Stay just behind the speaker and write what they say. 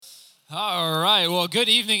All right. Well, good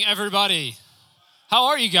evening, everybody. How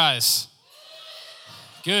are you guys?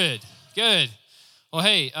 Good. Well,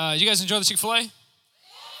 hey, you guys enjoy the Chick-fil-A?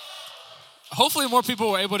 Hopefully more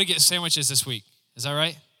people were able to get sandwiches this week. Is that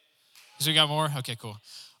right? Because we got more? Okay, cool.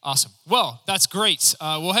 Awesome. Well, that's great.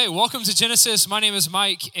 Hey, welcome to Genesis. My name is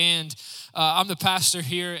Mike, and I'm the pastor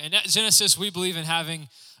here. And at Genesis, we believe in having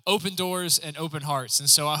open doors and open hearts. And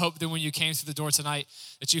so I hope that when you came through the door tonight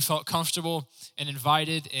that you felt comfortable and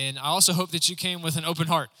invited. And I also hope that you came with an open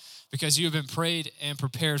heart because you have been prayed and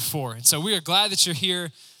prepared for. And so we are glad that you're here.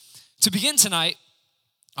 To begin tonight,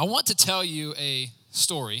 I want to tell you a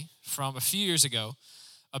story from a few years ago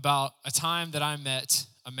about a time that I met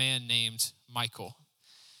a man named Michael.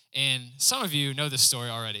 And some of you know this story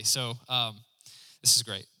already, so this is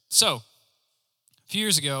great. So a few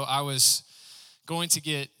years ago, I was going to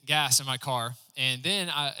get gas in my car, and then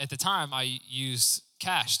at the time, I used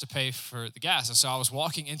cash to pay for the gas. And so I was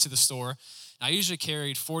walking into the store, and I usually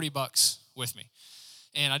carried $40 with me,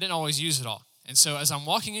 and I didn't always use it all. And so as I'm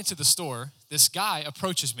walking into the store, this guy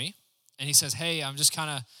approaches me, and he says, "Hey, I'm just kind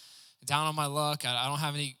of down on my luck. I don't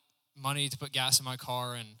have any money to put gas in my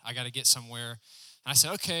car, and I got to get somewhere." And I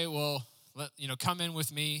said, "Okay, well, come in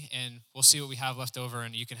with me, and we'll see what we have left over,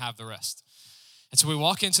 and you can have the rest." And so we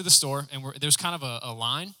walk into the store, and there's kind of a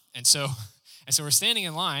line, and so we're standing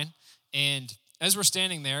in line, and as we're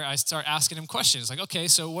standing there, I start asking him questions, like, "Okay,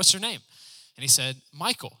 so what's your name?" And he said,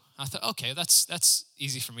 "Michael." I thought, okay, that's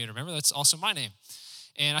easy for me to remember. That's also my name.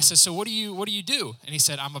 And I said, "So what do you do?" And he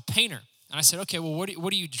said, "I'm a painter." And I said, "Okay, well, what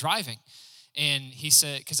are you driving?" And he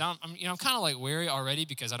said, because I'm kind of like wary already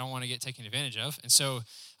because I don't want to get taken advantage of. And so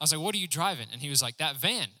I was like, "What are you driving?" And he was like, "That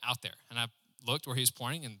van out there." And I looked where he was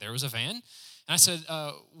pointing, and there was a van. And I said,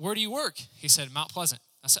 "Where do you work?" He said, "Mount Pleasant."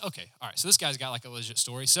 I said, "Okay, all right." So this guy's got like a legit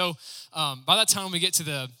story. So by that time we get to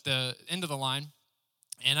the end of the line,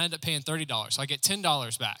 and I ended up paying $30. So I get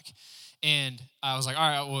 $10 back. And I was like, "All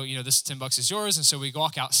right, well, this $10 is yours." And so we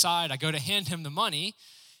walk outside. I go to hand him the money.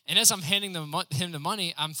 And as I'm handing him the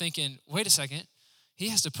money, I'm thinking, wait a second, he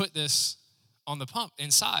has to put this on the pump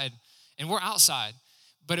inside, and we're outside.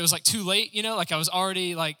 But it was like too late, like I was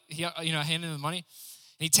already like, handing him the money.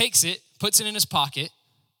 And he takes it, puts it in his pocket,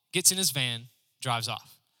 gets in his van, drives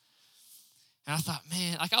off. And I thought,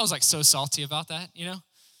 man, like I was like so salty about that,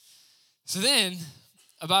 So then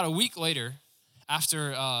about a week later,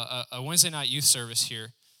 after a Wednesday night youth service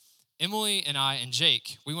here, Emily and I and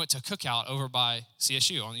Jake, we went to a cookout over by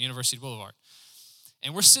CSU on the University Boulevard.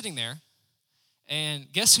 And we're sitting there,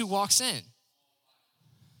 and guess who walks in?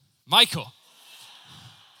 Michael.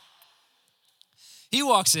 He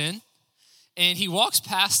walks in, and he walks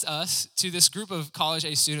past us to this group of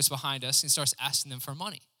college-age students behind us and starts asking them for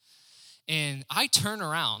money. And I turn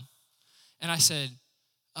around, and I said,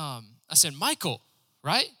 "Michael,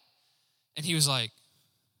 right?" And he was like,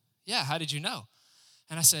 "Yeah, how did you know?"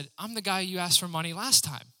 And I said, "I'm the guy you asked for money last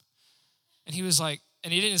time." And he was like,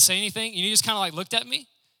 and he didn't say anything. He just kind of like looked at me,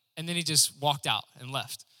 and then he just walked out and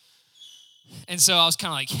left. And so I was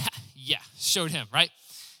kind of like, yeah, showed him, right?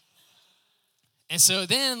 And so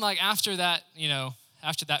then like after that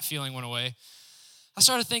feeling went away, I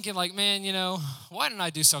started thinking like, man, why didn't I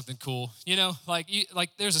do something cool? Like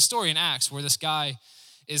there's a story in Acts where this guy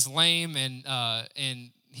is lame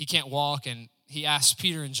and he can't walk, and he asked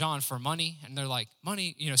Peter and John for money, and they're like,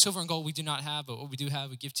 "Money, silver and gold we do not have, but what we do have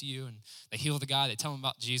we give to you." And they heal the guy, they tell him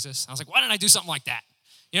about Jesus. And I was like, why didn't I do something like that?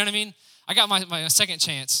 You know what I mean? I got my second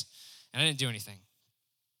chance, and I didn't do anything.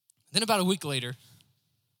 Then about a week later,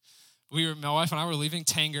 my wife and I were leaving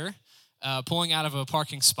Tanger, pulling out of a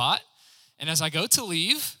parking spot, and as I go to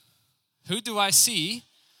leave, who do I see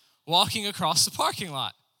walking across the parking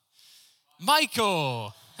lot?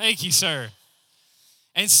 Michael. Thank you, sir.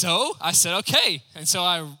 And so I said, okay. And so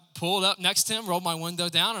I pulled up next to him, rolled my window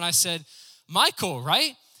down, and I said, "Michael,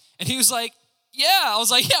 right?" And he was like, "Yeah." I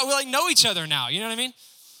was like, "Yeah, we like know each other now." You know what I mean? And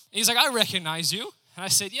he's like, "I recognize you." And I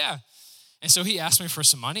said, "Yeah." And so he asked me for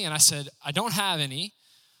some money, and I said, "I don't have any,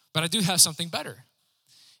 but I do have something better."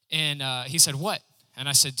 And he said, "What?" And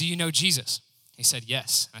I said, "Do you know Jesus?" He said,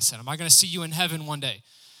 "Yes." And I said, "Am I going to see you in heaven one day?"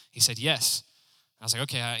 He said, "Yes." I was like,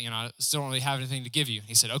 "Okay, I still don't really have anything to give you."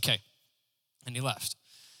 He said, "Okay." And he left.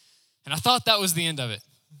 And I thought that was the end of it.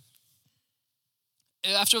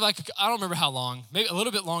 After I don't remember how long, maybe a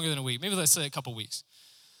little bit longer than a week, maybe let's say a couple weeks.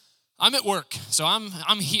 I'm at work, so I'm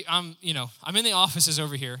here. I'm in the offices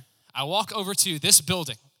over here. I walk over to this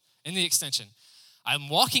building in the extension. I'm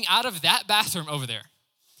walking out of that bathroom over there,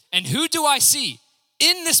 and who do I see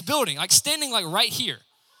in this building, like standing like right here?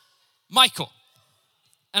 Michael.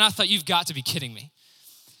 And I thought, you've got to be kidding me.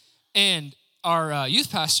 And our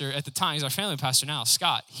youth pastor at the time, he's our family pastor now,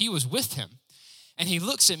 Scott, he was with him. And he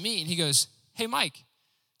looks at me and he goes, "Hey, Mike,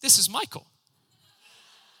 this is Michael."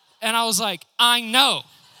 And I was like, "I know."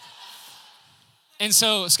 And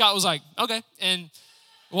so Scott was like, "Okay," and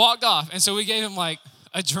walked off. And so we gave him like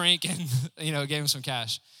a drink and, gave him some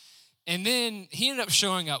cash. And then he ended up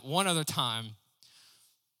showing up one other time,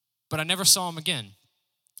 but I never saw him again.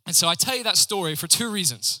 And so I tell you that story for two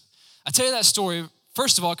reasons. I tell you that story,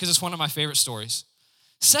 first of all, because it's one of my favorite stories.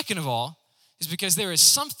 Second of all, is because there is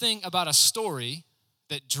something about a story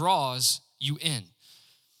that draws you in.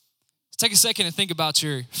 Take a second and think about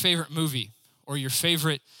your favorite movie or your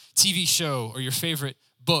favorite TV show or your favorite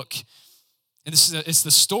book. And it's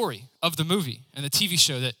the story of the movie and the TV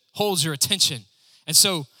show that holds your attention. And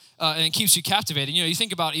so, and it keeps you captivated. You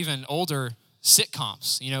think about even older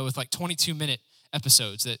sitcoms, with like 22-minute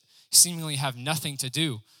episodes that seemingly have nothing to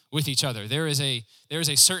do with each other. There is a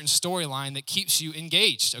certain storyline that keeps you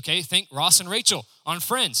engaged, okay? Think Ross and Rachel on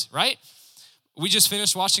Friends, right? We just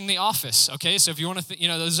finished watching The Office, okay? So if you want to,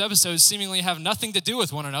 those episodes seemingly have nothing to do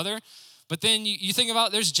with one another, but then you think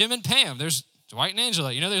about there's Jim and Pam, there's Dwight and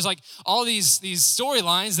Angela, there's like all these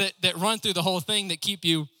storylines that run through the whole thing that keep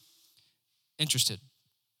you interested.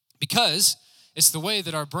 Because it's the way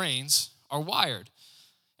that our brains are wired.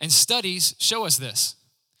 And studies show us this.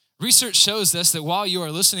 Research shows this, that while you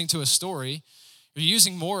are listening to a story, you're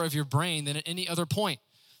using more of your brain than at any other point.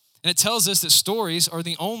 And it tells us that stories are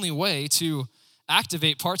the only way to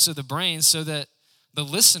activate parts of the brain so that the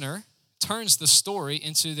listener turns the story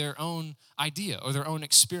into their own idea or their own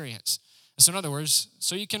experience. So in other words,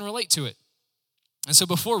 so you can relate to it. And so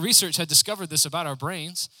before research had discovered this about our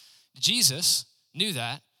brains, Jesus knew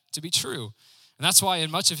that to be true. And that's why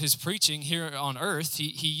in much of his preaching here on earth,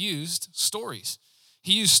 he used stories.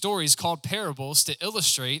 He used stories called parables to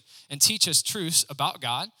illustrate and teach us truths about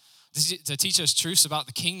God, to teach us truths about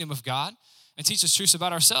the kingdom of God, and teach us truths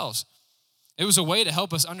about ourselves. It was a way to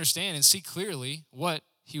help us understand and see clearly what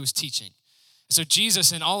he was teaching. So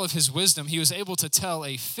Jesus, in all of his wisdom, he was able to tell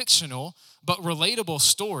a fictional but relatable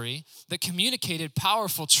story that communicated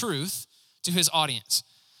powerful truth to his audience.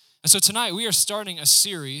 And so tonight we are starting a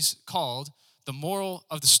series called The Moral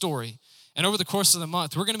of the Story. And over the course of the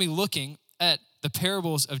month, we're going to be looking at the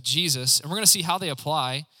parables of Jesus, and we're going to see how they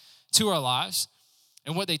apply to our lives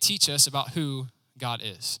and what they teach us about who God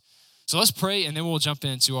is. So let's pray, and then we'll jump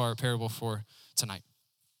into our parable for tonight.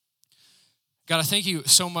 God, I thank you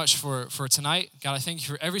so much for tonight. God, I thank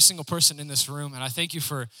you for every single person in this room, and I thank you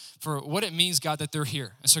for what it means, God, that they're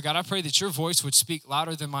here. And so, God, I pray that your voice would speak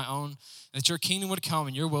louder than my own, and that your kingdom would come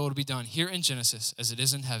and your will would be done here in Genesis as it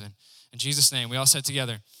is in heaven. In Jesus' name, we all said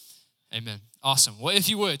together, amen. Awesome. Well, if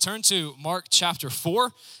you would, turn to Mark chapter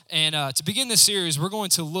 4, and to begin this series, we're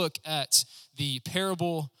going to look at the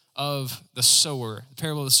parable of the sower. The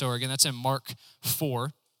parable of the sower. Again, that's in Mark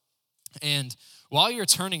 4. And while you're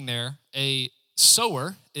turning there, a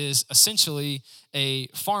sower is essentially a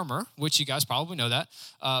farmer, which you guys probably know that.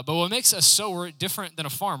 But what makes a sower different than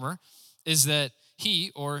a farmer is that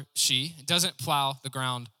he or she doesn't plow the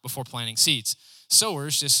ground before planting seeds.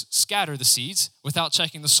 Sowers just scatter the seeds without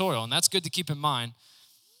checking the soil, and that's good to keep in mind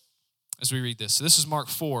as we read this. So this is Mark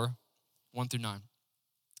 4, 1 through 9,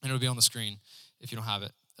 and it'll be on the screen if you don't have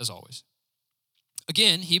it, as always.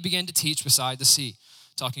 Again, he began to teach beside the sea,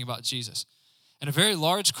 talking about Jesus. And a very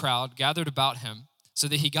large crowd gathered about him, so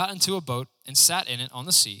that he got into a boat and sat in it on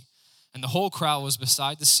the sea, and the whole crowd was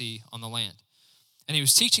beside the sea on the land. And he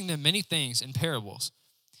was teaching them many things in parables.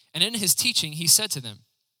 And in his teaching he said to them,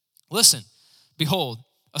 "Listen, behold,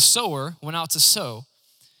 a sower went out to sow,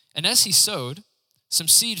 and as he sowed, some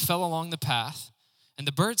seed fell along the path, and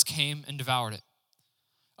the birds came and devoured it.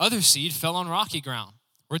 Other seed fell on rocky ground,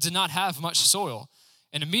 where it did not have much soil,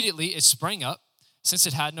 and immediately it sprang up, since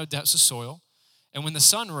it had no depths of soil. And when the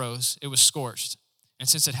sun rose, it was scorched, and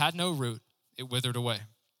since it had no root, it withered away.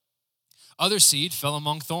 Other seed fell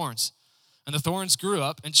among thorns, and the thorns grew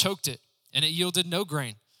up and choked it, and it yielded no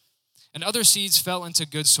grain. And other seeds fell into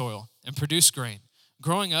good soil and produced grain,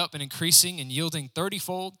 growing up and increasing and yielding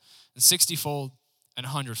 30-fold and 60-fold and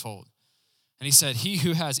 100-fold. And he said, he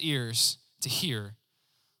who has ears to hear,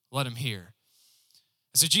 let him hear."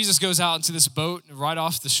 And so Jesus goes out into this boat right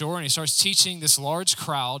off the shore, and he starts teaching this large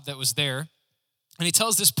crowd that was there. And he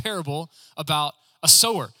tells this parable about a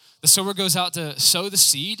sower. The sower goes out to sow the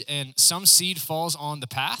seed, and some seed falls on the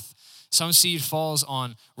path. Some seed falls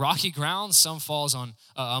on rocky ground. Some falls on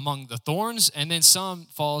among the thorns, and then some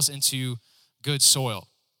falls into good soil.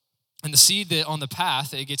 And the seed that on the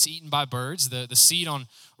path, it gets eaten by birds. The seed on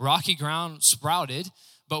rocky ground sprouted,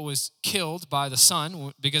 but was killed by the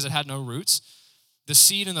sun because it had no roots. the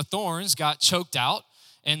seed in the thorns got choked out,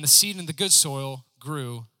 and the seed in the good soil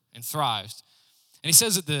grew and thrived. And he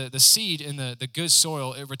says that the seed in the good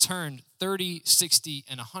soil, it returned 30, 60,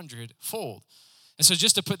 and 100 fold. And so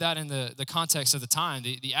just to put that in the context of the time,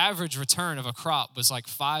 the average return of a crop was like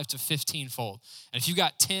 5 to 15 fold. And if you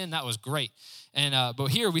got 10, that was great. And but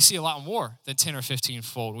here we see a lot more than 10 or 15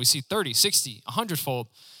 fold. We see 30, 60, 100 fold.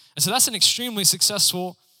 And so that's an extremely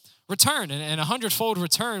successful return. And a 100-fold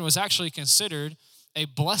return was actually considered a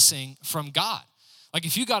blessing from God. Like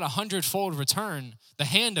if you got a 100-fold return, the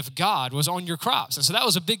hand of God was on your crops. And so that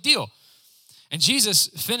was a big deal. And Jesus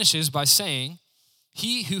finishes by saying,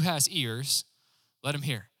 he who has ears, let him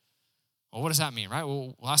hear. Well, what does that mean, right?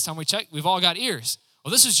 Well, last time we checked, we've all got ears.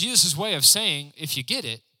 Well, this is Jesus' way of saying, if you get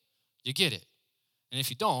it, you get it. And if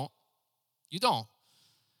you don't, you don't.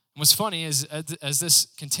 And what's funny is as this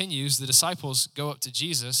continues, the disciples go up to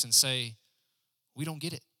Jesus and say, we don't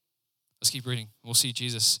get it. Let's keep reading. We'll see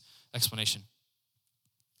Jesus' explanation.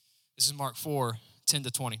 This is Mark 4, 10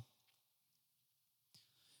 to 20.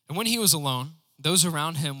 And when he was alone, those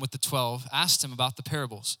around him with the 12 asked him about the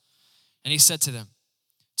parables. And he said to them,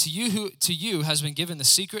 to you has been given the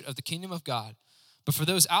secret of the kingdom of God, but for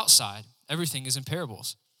those outside, everything is in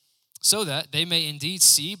parables, so that they may indeed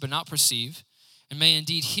see but not perceive, and may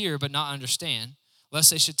indeed hear but not understand,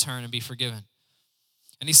 lest they should turn and be forgiven.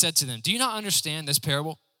 And he said to them, do you not understand this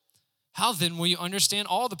parable? How then will you understand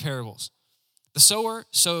all the parables? The sower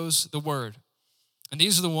sows the word, and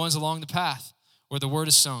these are the ones along the path where the word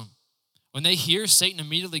is sown. When they hear, Satan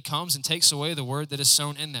immediately comes and takes away the word that is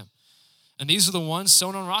sown in them. And these are the ones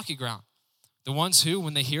sown on rocky ground, the ones who,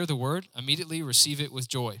 when they hear the word, immediately receive it with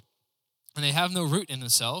joy. And they have no root in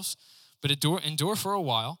themselves, but endure for a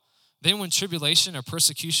while. Then when tribulation or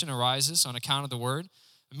persecution arises on account of the word,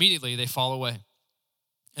 immediately they fall away.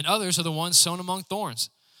 And others are the ones sown among thorns.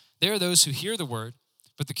 They are those who hear the word,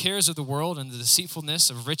 but the cares of the world and the deceitfulness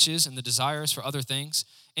of riches and the desires for other things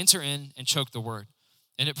enter in and choke the word,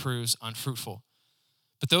 and it proves unfruitful.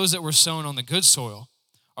 But those that were sown on the good soil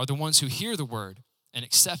are the ones who hear the word and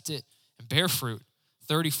accept it and bear fruit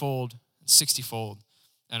 30-fold, 60-fold,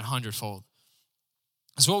 and 100-fold.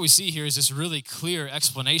 So what we see here is this really clear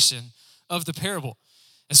explanation of the parable.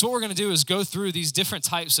 And so what we're going to do is go through these different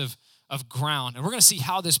types of ground, and we're going to see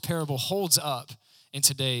how this parable holds up in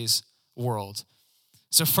today's world.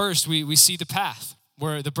 So first, we see the path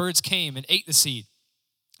where the birds came and ate the seed.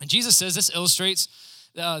 And Jesus says this illustrates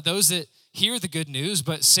those that hear the good news,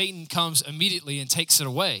 but Satan comes immediately and takes it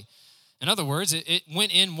away. In other words, it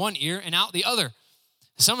went in one ear and out the other.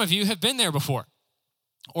 Some of you have been there before,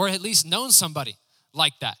 or at least known somebody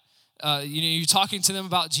like that. You're talking to them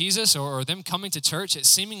about Jesus or them coming to church, it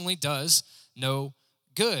seemingly does no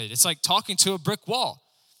good. It's like talking to a brick wall.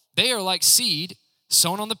 They are like seed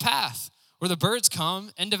sown on the path where the birds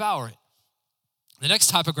come and devour it. The next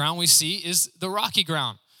type of ground we see is the rocky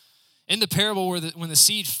ground. In the parable when the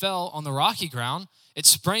seed fell on the rocky ground, it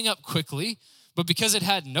sprang up quickly, but because it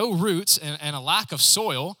had no roots and a lack of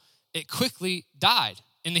soil, it quickly died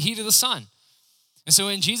in the heat of the sun. And so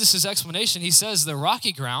in Jesus' explanation, he says the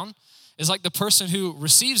rocky ground is like the person who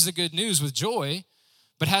receives the good news with joy,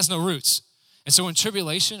 but has no roots. And so when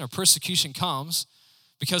tribulation or persecution comes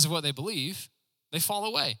because of what they believe, they fall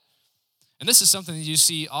away. And this is something that you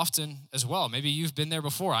see often as well. Maybe you've been there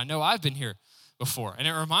before. I know I've been here before. And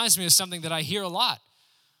it reminds me of something that I hear a lot.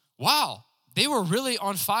 Wow, they were really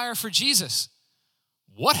on fire for Jesus.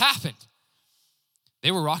 What happened?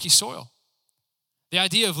 They were rocky soil. The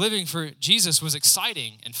idea of living for Jesus was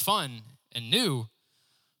exciting and fun and new.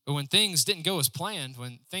 But when things didn't go as planned,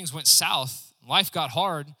 when things went south, life got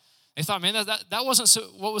hard, they thought, man, that wasn't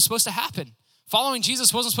what was supposed to happen. Following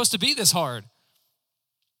Jesus wasn't supposed to be this hard.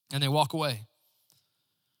 And they walk away.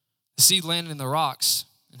 The seed landed in the rocks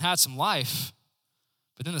and had some life,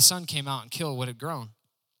 but then the sun came out and killed what had grown.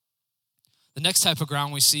 The next type of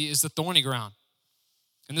ground we see is the thorny ground.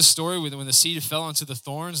 In this story, when the seed fell into the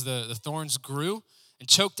thorns, the thorns grew and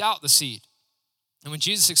choked out the seed. And when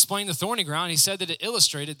Jesus explained the thorny ground, he said that it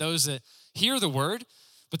illustrated those that hear the word,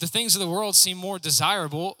 but the things of the world seem more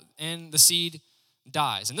desirable and the seed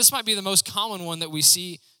dies. And this might be the most common one that we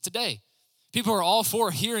see today. People are all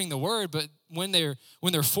for hearing the word, but when they're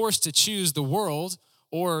forced to choose the world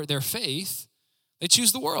or their faith, they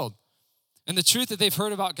choose the world. And the truth that they've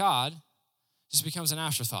heard about God just becomes an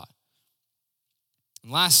afterthought.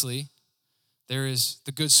 And lastly, there is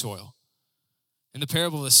the good soil. In the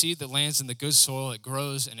parable of the seed that lands in the good soil, it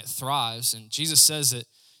grows and it thrives. And Jesus says that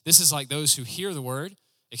this is like those who hear the word,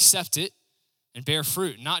 accept it, and bear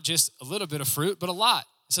fruit. Not just a little bit of fruit, but a lot.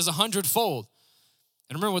 It says 100-fold.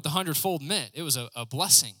 And remember what the 100-fold meant. It was a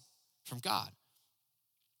blessing from God.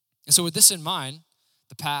 And so with this in mind,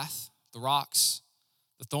 the path, the rocks,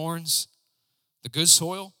 the thorns, the good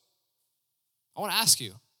soil, I want to ask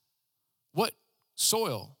you, what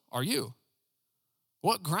soil are you?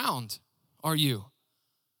 What ground are you?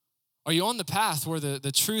 Are you on the path where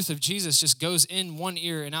the truth of Jesus just goes in one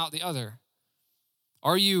ear and out the other?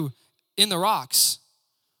 Are you in the rocks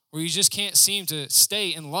where you just can't seem to stay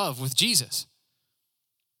in love with Jesus?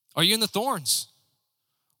 Are you in the thorns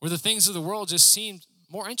where the things of the world just seem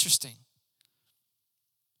more interesting?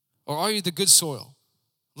 Or are you the good soil,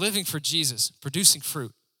 living for Jesus, producing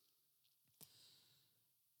fruit?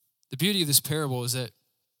 The beauty of this parable is that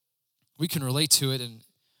we can relate to it in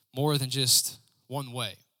more than just one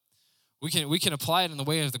way. We can apply it in the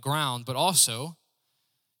way of the ground, but also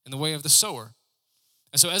in the way of the sower.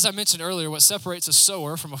 And so as I mentioned earlier, what separates a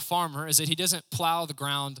sower from a farmer is that he doesn't plow the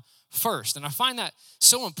ground first. And I find that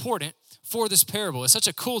so important for this parable. It's such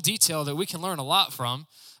a cool detail that we can learn a lot from,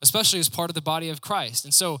 especially as part of the body of Christ.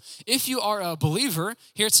 And so if you are a believer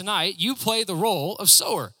here tonight, you play the role of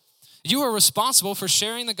sower. You are responsible for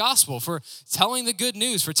sharing the gospel, for telling the good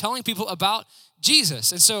news, for telling people about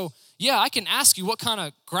Jesus. And so, yeah, I can ask you what kind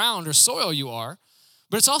of ground or soil you are,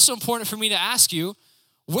 but it's also important for me to ask you,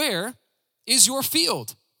 where is your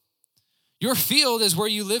field? Your field is where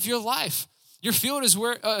you live your life. Your field is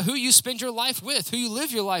where who you spend your life with, who you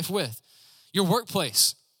live your life with. Your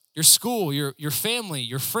workplace, your school, your family,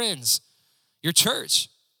 your friends, your church.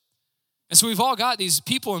 And so we've all got these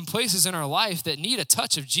people and places in our life that need a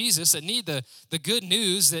touch of Jesus, that need the good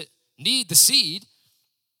news, that need the seed,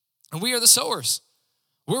 and we are the sowers.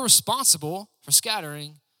 We're responsible for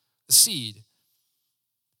scattering the seed.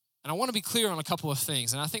 And I want to be clear on a couple of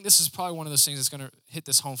things, and I think this is probably one of those things that's going to hit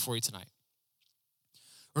this home for you tonight.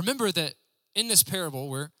 Remember that in this parable,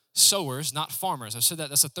 we're sowers, not farmers. I've said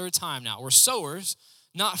that's the third time now. We're sowers,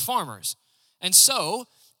 not farmers. And so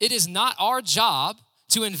it is not our job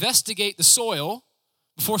to investigate the soil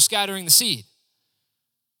before scattering the seed.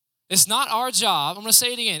 It's not our job, I'm going to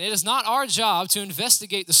say it again, it is not our job to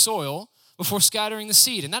investigate the soil before scattering the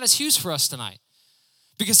seed. And that is huge for us tonight.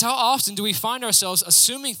 Because how often do we find ourselves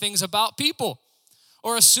assuming things about people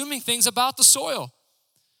or assuming things about the soil?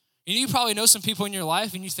 You probably know some people in your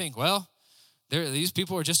life and you think, well, these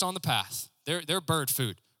people are just on the path. They're bird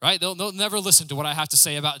food, right? They'll never listen to what I have to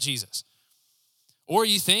say about Jesus. Or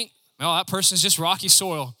you think, well, that person's just rocky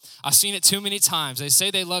soil. I've seen it too many times. They say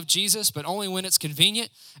they love Jesus, but only when it's convenient,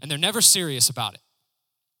 and they're never serious about it.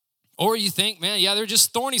 Or you think, man, yeah, they're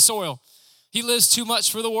just thorny soil. He lives too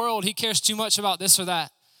much for the world. He cares too much about this or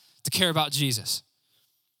that to care about Jesus.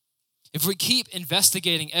 If we keep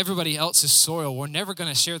investigating everybody else's soil, we're never going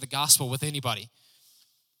to share the gospel with anybody.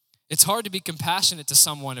 It's hard to be compassionate to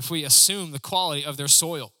someone if we assume the quality of their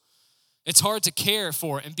soil. It's hard to care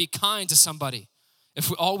for and be kind to somebody if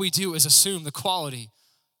all we do is assume the quality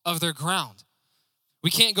of their ground. We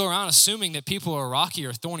can't go around assuming that people are rocky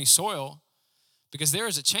or thorny soil because there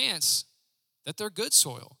is a chance that they're good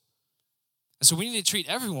soil. And so we need to treat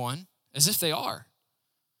everyone as if they are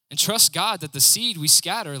and trust God that the seed we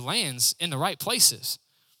scatter lands in the right places.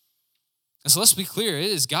 And so let's be clear, it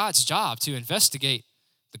is God's job to investigate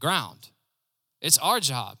the ground. It's our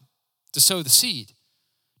job to sow the seed,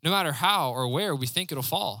 no matter how or where we think it'll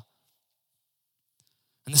fall.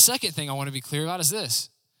 And the second thing I want to be clear about is this.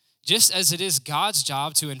 Just as it is God's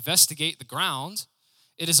job to investigate the ground,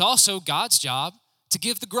 it is also God's job to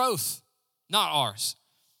give the growth, not ours.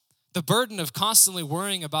 The burden of constantly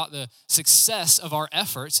worrying about the success of our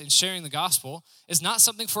efforts in sharing the gospel is not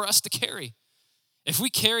something for us to carry. If we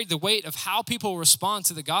carried the weight of how people respond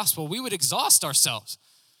to the gospel, we would exhaust ourselves.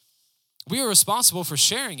 We are responsible for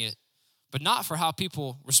sharing it, but not for how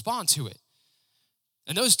people respond to it.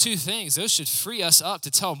 And those two things, those should free us up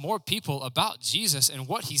to tell more people about Jesus and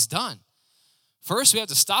what he's done. First, we have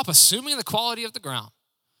to stop assuming the quality of the ground.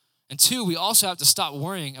 And two, we also have to stop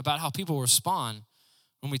worrying about how people respond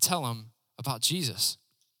when we tell them about Jesus.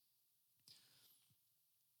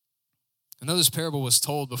 And though this parable was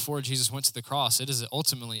told before Jesus went to the cross, it is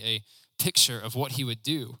ultimately a picture of what he would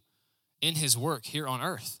do in his work here on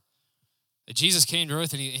earth. That Jesus came to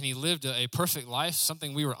earth and he lived a perfect life,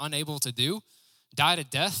 something we were unable to do, died a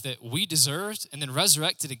death that we deserved, and then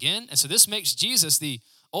resurrected again. And so this makes Jesus the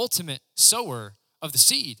ultimate sower of the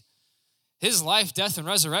seed. His life, death, and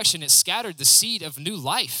resurrection, it scattered the seed of new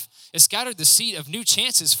life. It scattered the seed of new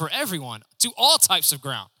chances for everyone, to all types of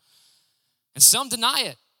ground. And some deny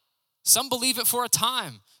it. Some believe it for a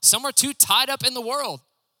time. Some are too tied up in the world.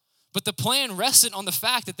 But the plan rested on the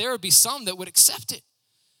fact that there would be some that would accept it.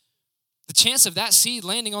 The chance of that seed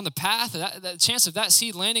landing on the path, the chance of that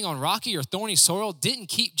seed landing on rocky or thorny soil didn't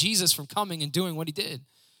keep Jesus from coming and doing what he did.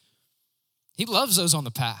 He loves those on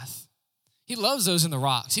the path. He loves those in the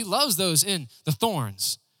rocks. He loves those in the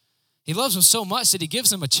thorns. He loves them so much that he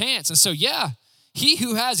gives them a chance. And so, yeah, he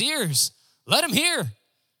who has ears, let him hear.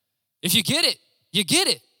 If you get it, you get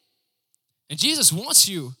it. And Jesus wants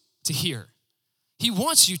you to hear. He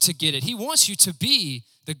wants you to get it. He wants you to be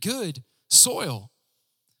the good soil.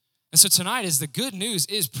 And so tonight, as the good news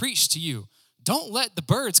is preached to you, don't let the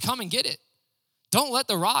birds come and get it. Don't let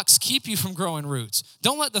the rocks keep you from growing roots.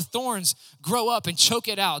 Don't let the thorns grow up and choke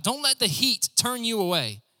it out. Don't let the heat turn you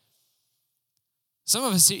away. Some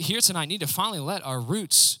of us here tonight need to finally let our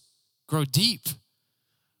roots grow deep.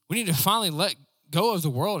 We need to finally let go of the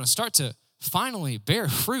world and start to finally bear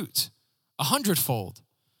fruit 100-fold,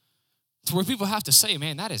 to where people have to say,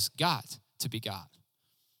 man, that has got to be God.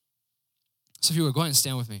 So if you would, go ahead and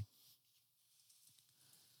stand with me.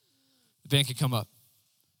 The band can come up.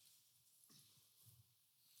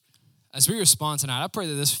 As we respond tonight, I pray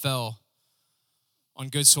that this fell on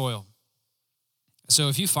good soil. So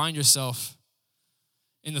if you find yourself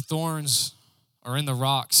in the thorns or in the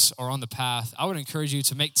rocks or on the path, I would encourage you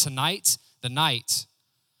to make tonight the night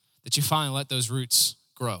that you finally let those roots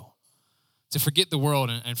grow, to forget the world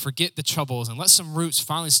and forget the troubles and let some roots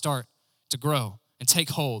finally start to grow and take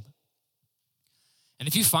hold. And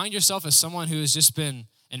if you find yourself as someone who has just been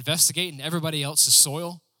investigating everybody else's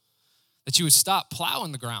soil, that you would stop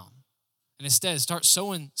plowing the ground and instead start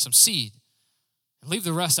sowing some seed and leave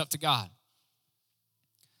the rest up to God.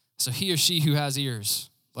 So he or she who has ears,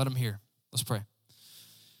 let him hear. Let's pray.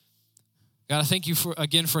 God, I thank you for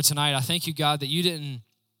tonight. I thank you, God, that you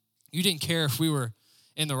didn't care if we were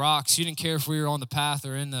in the rocks. You didn't care if we were on the path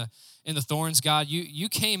or in the thorns. God, you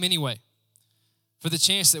came anyway for the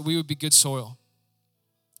chance that we would be good soil.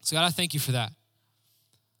 So God, I thank you for that.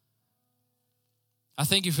 I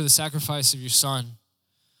thank you for the sacrifice of your son.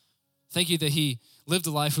 Thank you that he lived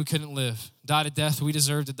a life we couldn't live, died a death we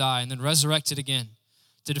deserved to die, and then resurrected again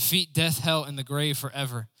to defeat death, hell, and the grave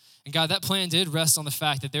forever. And God, that plan did rest on the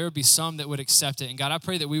fact that there would be some that would accept it. And God, I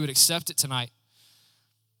pray that we would accept it tonight,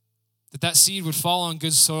 that seed would fall on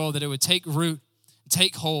good soil, that it would take root,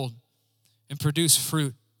 take hold, and produce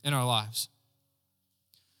fruit in our lives.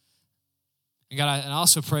 And God, I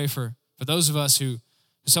also pray for those of us who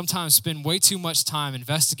sometimes spend way too much time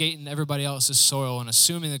investigating everybody else's soil and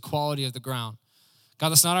assuming the quality of the ground. God,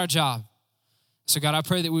 that's not our job. So God, I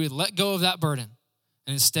pray that we would let go of that burden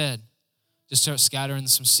and instead just start scattering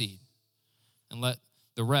some seed and let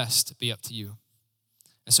the rest be up to you.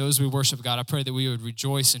 And so as we worship, God, I pray that we would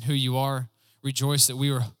rejoice in who you are, rejoice that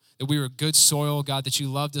we were good soil, God, that you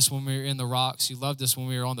loved us when we were in the rocks, you loved us when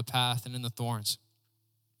we were on the path and in the thorns.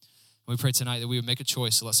 And we pray tonight that we would make a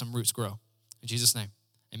choice to let some roots grow. In Jesus' name,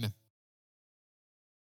 amen.